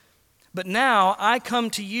 But now I come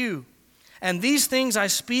to you, and these things I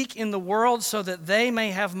speak in the world, so that they may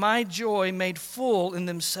have my joy made full in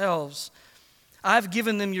themselves. I've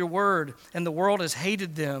given them your word, and the world has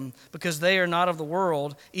hated them, because they are not of the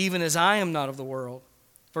world, even as I am not of the world.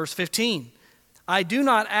 Verse 15. I do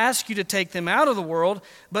not ask you to take them out of the world,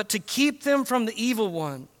 but to keep them from the evil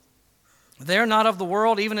one. They're not of the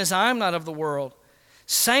world, even as I'm not of the world.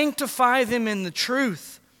 Sanctify them in the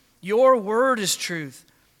truth. Your word is truth.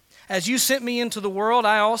 As you sent me into the world,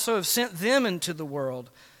 I also have sent them into the world.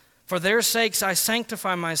 For their sakes I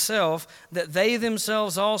sanctify myself, that they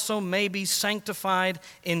themselves also may be sanctified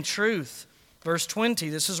in truth. Verse 20,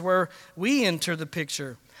 this is where we enter the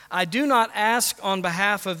picture. I do not ask on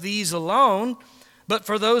behalf of these alone, but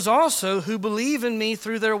for those also who believe in me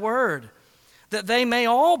through their word, that they may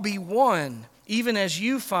all be one, even as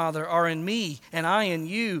you, Father, are in me and I in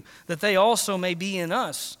you, that they also may be in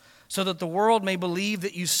us, so that the world may believe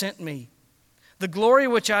that you sent me. The glory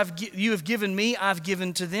which you have given me, I've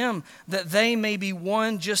given to them, that they may be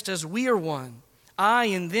one just as we are one. I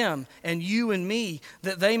in them, and you in me,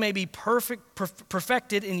 that they may be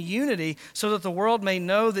perfected in unity, so that the world may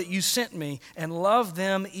know that you sent me and love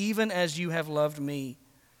them even as you have loved me.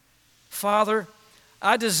 Father,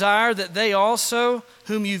 I desire that they also,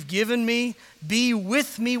 whom you've given me, be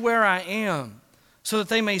with me where I am, so that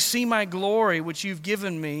they may see my glory which you've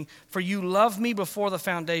given me, for you loved me before the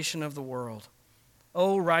foundation of the world.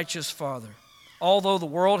 O righteous Father, although the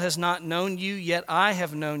world has not known you, yet I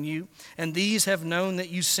have known you, and these have known that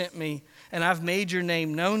you sent me, and I've made your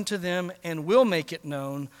name known to them and will make it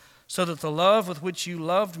known, so that the love with which you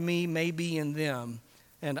loved me may be in them,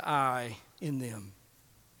 and I in them.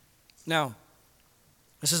 Now,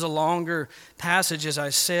 this is a longer passage, as I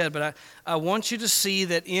said, but I want you to see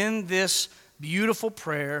that in this beautiful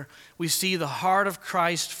prayer, we see the heart of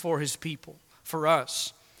Christ for his people, for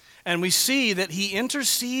us. And we see that he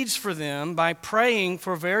intercedes for them by praying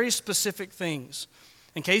for very specific things.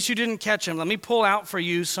 In case you didn't catch him, let me pull out for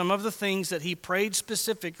you some of the things that he prayed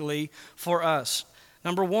specifically for us.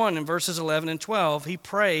 Number 1, in verses 11 and 12, he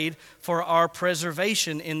prayed for our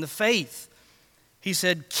preservation in the faith. He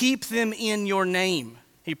said, keep them in your name,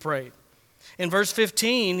 he prayed. In verse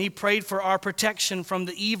 15, he prayed for our protection from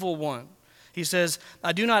the evil one. He says,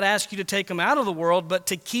 I do not ask you to take them out of the world, but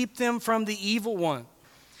to keep them from the evil one.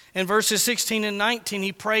 In verses 16 and 19,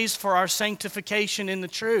 he prays for our sanctification in the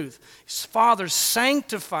truth. Father,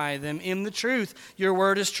 sanctify them in the truth. Your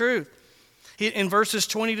word is truth. In verses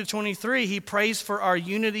 20 to 23, he prays for our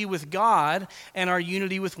unity with God and our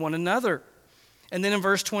unity with one another. And then in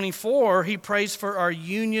verse 24, he prays for our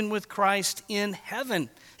union with Christ in heaven.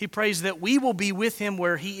 He prays that we will be with him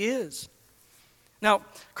where he is. Now,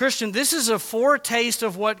 Christian, this is a foretaste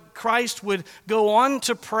of what Christ would go on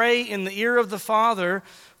to pray in the ear of the Father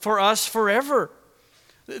for us forever.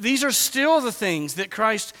 These are still the things that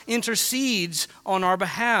Christ intercedes on our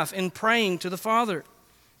behalf in praying to the Father.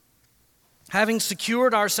 Having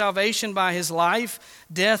secured our salvation by his life,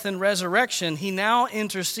 death, and resurrection, he now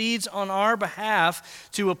intercedes on our behalf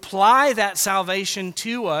to apply that salvation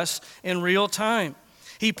to us in real time.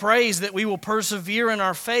 He prays that we will persevere in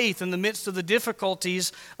our faith in the midst of the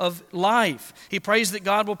difficulties of life. He prays that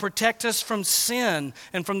God will protect us from sin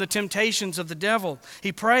and from the temptations of the devil.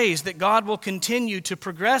 He prays that God will continue to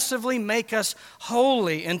progressively make us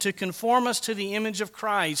holy and to conform us to the image of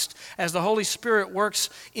Christ as the Holy Spirit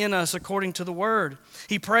works in us according to the Word.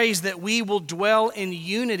 He prays that we will dwell in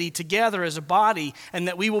unity together as a body and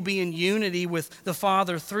that we will be in unity with the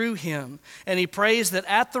Father through him. And he prays that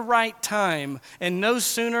at the right time and no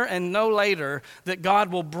sooner and no later that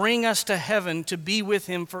God will bring us to heaven to be with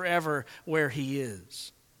him forever where he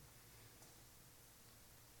is.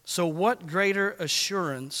 So what greater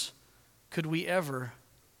assurance could we ever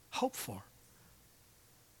hope for?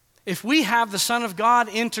 If we have the Son of God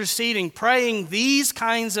interceding, praying these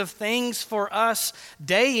kinds of things for us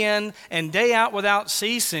day in and day out without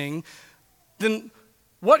ceasing, then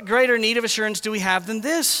what greater need of assurance do we have than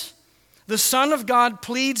this? The Son of God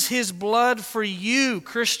pleads his blood for you,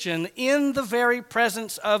 Christian, in the very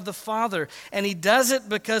presence of the Father. And he does it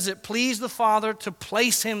because it pleased the Father to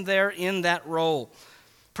place him there in that role.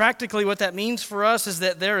 Practically, what that means for us is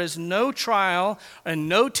that there is no trial and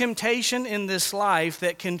no temptation in this life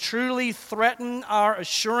that can truly threaten our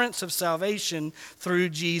assurance of salvation through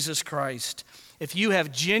Jesus Christ. If you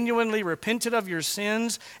have genuinely repented of your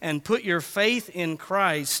sins and put your faith in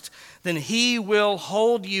Christ, then he will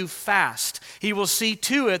hold you fast. He will see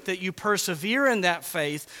to it that you persevere in that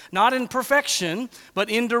faith, not in perfection, but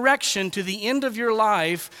in direction to the end of your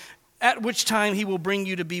life, at which time he will bring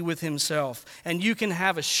you to be with himself. And you can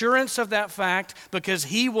have assurance of that fact because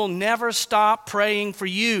he will never stop praying for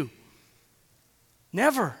you.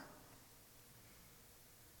 Never.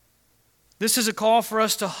 This is a call for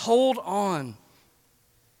us to hold on.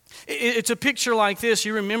 It's a picture like this.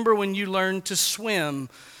 You remember when you learned to swim.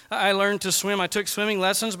 I learned to swim. I took swimming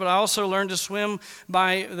lessons, but I also learned to swim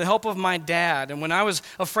by the help of my dad. And when I was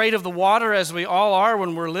afraid of the water, as we all are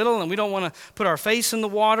when we're little and we don't want to put our face in the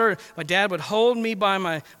water, my dad would hold me by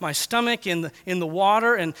my stomach in the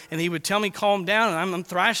water, and he would tell me, calm down. And I'm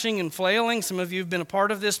thrashing and flailing. Some of you have been a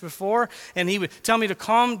part of this before. And he would tell me to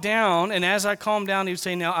calm down. And as I calmed down, he would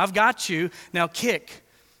say, now I've got you. Now kick.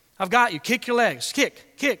 I've got you. Kick your legs.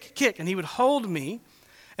 Kick, kick, kick. And he would hold me.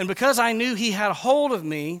 And because I knew he had a hold of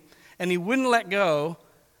me and he wouldn't let go,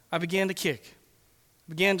 I began to kick. I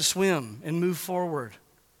began to swim and move forward.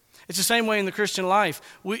 It's the same way in the Christian life.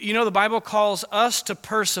 The Bible calls us to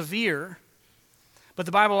persevere, but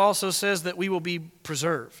the Bible also says that we will be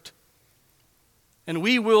preserved. And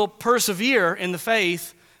we will persevere in the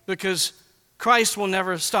faith because Christ will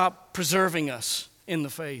never stop preserving us in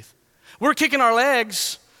the faith. We're kicking our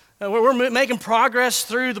legs. We're making progress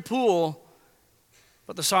through the pool,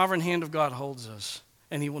 but the sovereign hand of God holds us,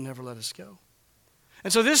 and he will never let us go.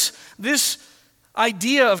 And so this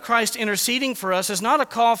idea of Christ interceding for us is not a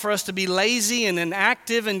call for us to be lazy and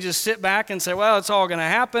inactive and just sit back and say, well, it's all going to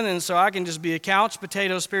happen, and so I can just be a couch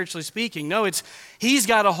potato, spiritually speaking. No, it's He's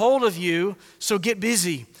got a hold of you, so get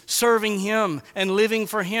busy serving Him and living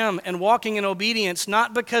for Him and walking in obedience,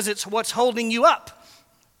 not because it's what's holding you up,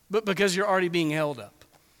 but because you're already being held up.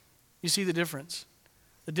 You see the difference?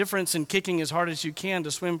 The difference in kicking as hard as you can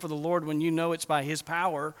to swim for the Lord when you know it's by His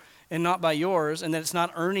power and not by yours, and that it's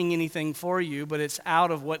not earning anything for you, but it's out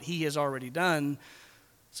of what He has already done.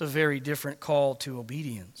 It's a very different call to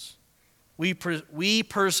obedience. We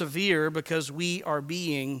persevere because we are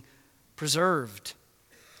being preserved.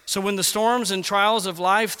 So when the storms and trials of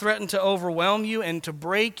life threaten to overwhelm you and to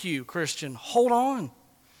break you, Christian, hold on.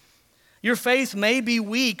 Your faith may be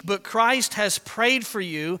weak, but Christ has prayed for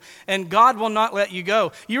you, and God will not let you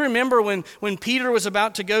go. You remember when Peter was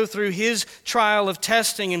about to go through his trial of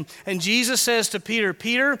testing, and Jesus says to Peter,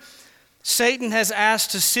 Peter, Satan has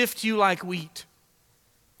asked to sift you like wheat.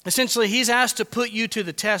 Essentially, he's asked to put you to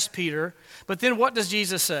the test, Peter. But then what does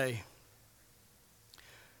Jesus say?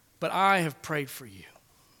 But I have prayed for you.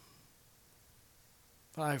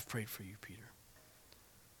 I have prayed for you, Peter.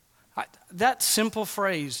 That simple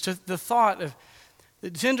phrase, to the thought of the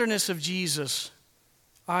tenderness of Jesus,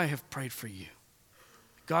 I have prayed for you.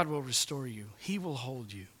 God will restore you. He will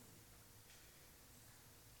hold you.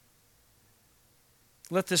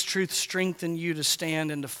 Let this truth strengthen you to stand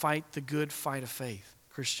and to fight the good fight of faith,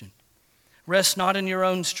 Christian. Rest not in your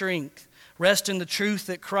own strength. Rest in the truth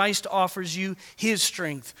that Christ offers you His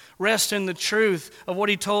strength. Rest in the truth of what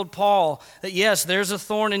He told Paul, that yes, there's a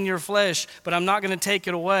thorn in your flesh, but I'm not going to take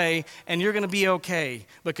it away, and you're going to be okay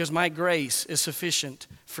because my grace is sufficient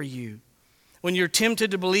for you. When you're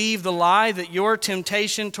tempted to believe the lie that your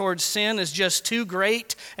temptation towards sin is just too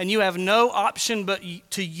great and you have no option but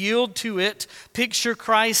to yield to it, picture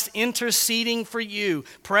Christ interceding for you,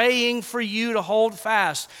 praying for you to hold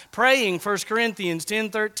fast, praying, 1 Corinthians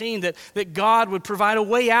 10:13, that God would provide a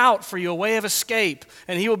way out for you, a way of escape,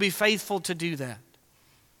 and He will be faithful to do that.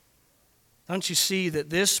 Don't you see that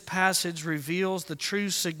this passage reveals the true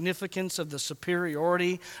significance of the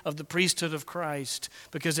superiority of the priesthood of Christ?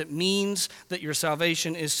 Because it means that your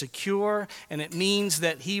salvation is secure, and it means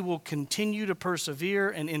that He will continue to persevere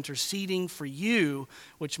in interceding for you,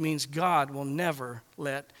 which means God will never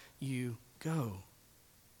let you go.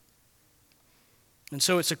 And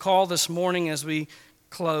so it's a call this morning as we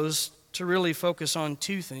close to really focus on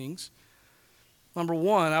two things. Number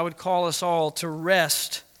one, I would call us all to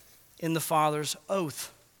rest in the Father's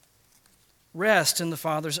oath. Rest in the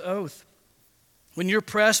Father's oath. When you're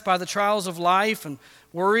pressed by the trials of life and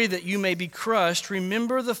worry that you may be crushed,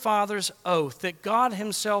 remember the Father's oath that God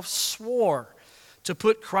Himself swore to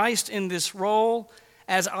put Christ in this role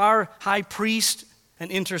as our high priest and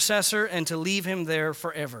intercessor and to leave Him there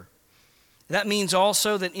forever. That means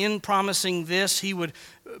also that in promising this, He would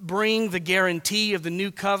bring the guarantee of the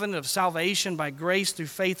new covenant of salvation by grace through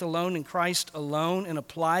faith alone in Christ alone and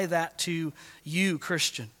apply that to you,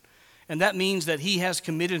 Christian. And that means that He has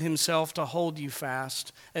committed Himself to hold you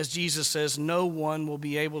fast. As Jesus says, no one will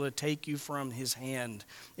be able to take you from His hand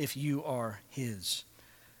if you are His.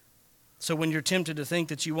 So when you're tempted to think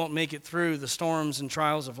that you won't make it through the storms and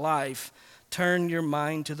trials of life, turn your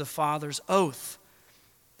mind to the Father's oath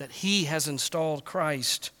that He has installed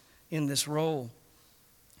Christ in this role.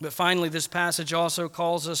 But finally, this passage also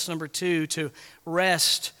calls us, number two, to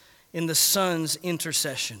rest in the Son's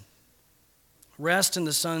intercession. Rest in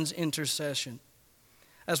the Son's intercession.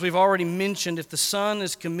 As we've already mentioned, if the Son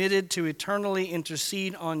is committed to eternally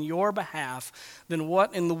intercede on your behalf, then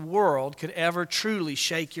what in the world could ever truly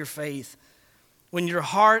shake your faith? When your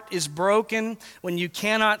heart is broken, when you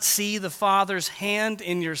cannot see the Father's hand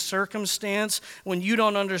in your circumstance, when you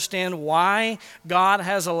don't understand why God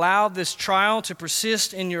has allowed this trial to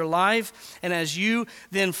persist in your life, and as you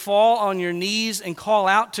then fall on your knees and call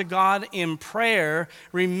out to God in prayer,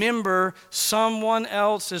 remember someone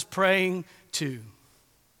else is praying too.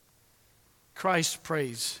 Christ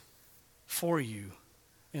prays for you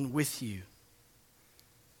and with you.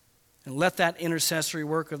 And let that intercessory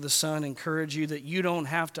work of the Son encourage you that you don't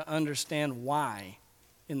have to understand why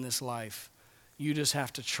in this life. You just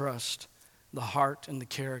have to trust the heart and the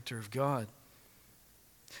character of God.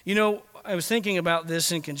 You know, I was thinking about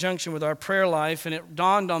this in conjunction with our prayer life, and it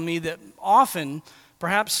dawned on me that often,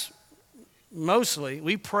 perhaps mostly,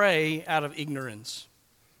 we pray out of ignorance.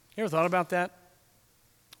 You ever thought about that?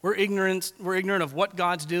 We're ignorant of what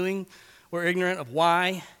God's doing. We're ignorant of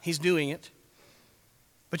why He's doing it.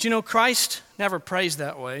 But you know, Christ never prays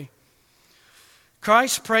that way.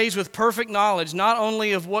 Christ prays with perfect knowledge, not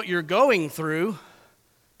only of what you're going through,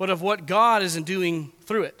 but of what God is doing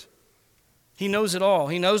through it. He knows it all.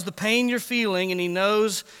 He knows the pain you're feeling, and He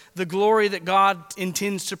knows the glory that God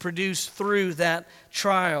intends to produce through that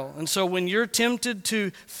trial. And so when you're tempted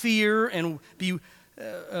to fear and be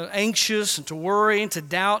anxious and to worry and to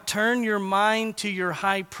doubt, turn your mind to your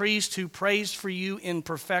high priest who prays for you in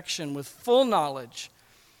perfection with full knowledge,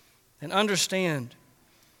 and understand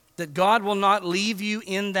that God will not leave you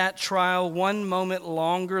in that trial one moment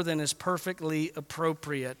longer than is perfectly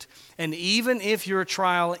appropriate. And even if your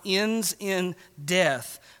trial ends in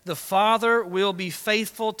death, the Father will be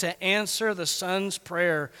faithful to answer the Son's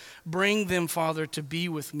prayer, "Bring them, Father, to be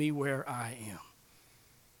with me where I am."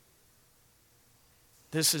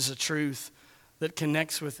 This is a truth that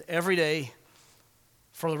connects with every day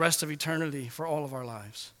for the rest of eternity, for all of our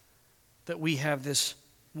lives. That we have this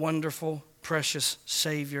wonderful, precious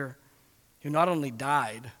Savior who not only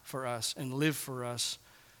died for us and lived for us,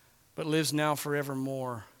 but lives now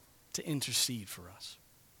forevermore to intercede for us.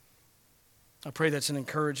 I pray that's an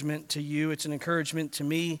encouragement to you. It's an encouragement to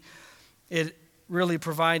me. It really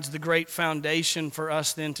provides the great foundation for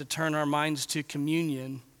us then to turn our minds to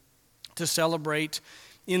communion, to celebrate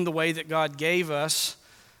in the way that God gave us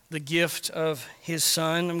the gift of His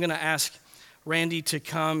Son. I'm going to ask Randy to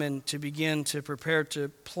come and to begin to prepare to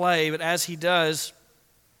play. But as he does,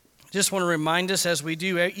 I just want to remind us, as we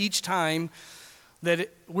do each time,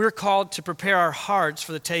 that we're called to prepare our hearts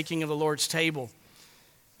for the taking of the Lord's table.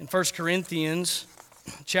 In 1 Corinthians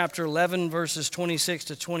chapter 11, verses 26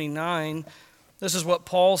 to 29, this is what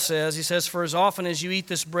Paul says. He says, "For as often as you eat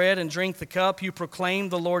this bread and drink the cup, you proclaim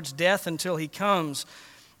the Lord's death until He comes.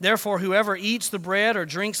 Therefore, whoever eats the bread or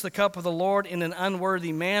drinks the cup of the Lord in an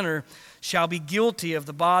unworthy manner shall be guilty of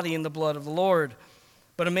the body and the blood of the Lord.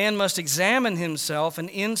 But a man must examine himself, and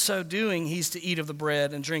in so doing he's to eat of the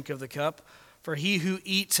bread and drink of the cup. For he who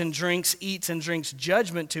eats and drinks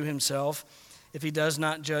judgment to himself, if he does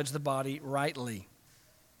not judge the body rightly."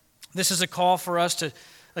 This is a call for us to,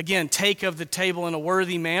 again, take of the table in a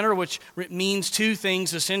worthy manner, which means two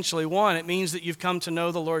things essentially. One, it means that you've come to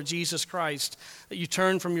know the Lord Jesus Christ, that you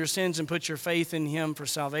turn from your sins and put your faith in Him for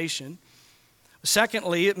salvation.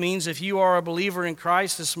 Secondly, it means if you are a believer in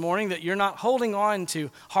Christ this morning, that you're not holding on to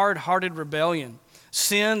hard-hearted rebellion.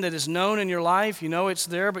 Sin that is known in your life, you know it's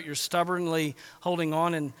there, but you're stubbornly holding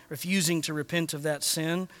on and refusing to repent of that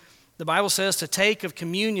sin. The Bible says to take of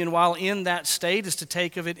communion while in that state is to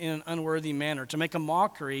take of it in an unworthy manner, to make a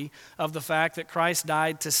mockery of the fact that Christ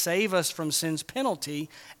died to save us from sin's penalty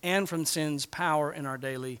and from sin's power in our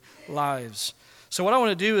daily lives. So what I want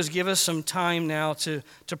to do is give us some time now to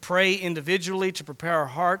pray individually, to prepare our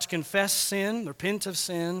hearts, confess sin, repent of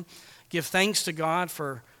sin, give thanks to God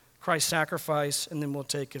for Christ's sacrifice, and then we'll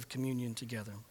take of communion together.